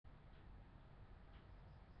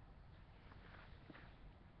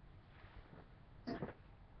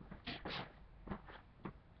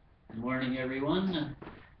morning, everyone.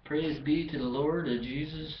 Praise be to the Lord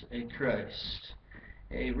Jesus Christ.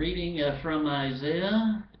 A reading from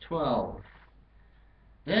Isaiah 12.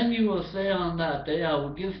 Then you will say on that day, I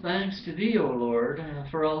will give thanks to thee, O Lord,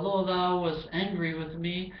 for although thou wast angry with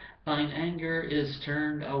me, thine anger is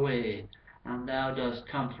turned away, and thou dost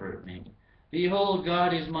comfort me. Behold,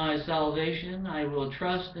 God is my salvation. I will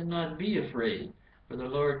trust and not be afraid, for the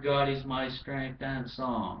Lord God is my strength and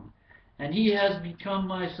song. And he has become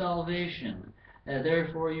my salvation.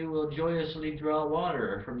 Therefore you will joyously draw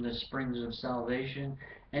water from the springs of salvation.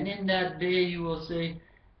 And in that day you will say,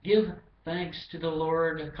 Give thanks to the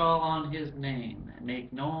Lord, call on his name,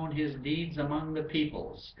 make known his deeds among the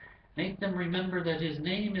peoples. Make them remember that his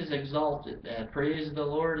name is exalted. Praise the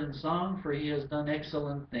Lord in song, for he has done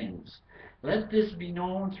excellent things. Let this be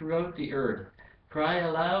known throughout the earth. Cry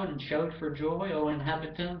aloud and shout for joy, O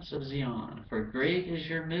inhabitants of Zion, for great is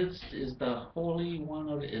your midst, is the Holy One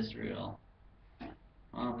of Israel.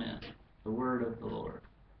 Amen. The word of the Lord.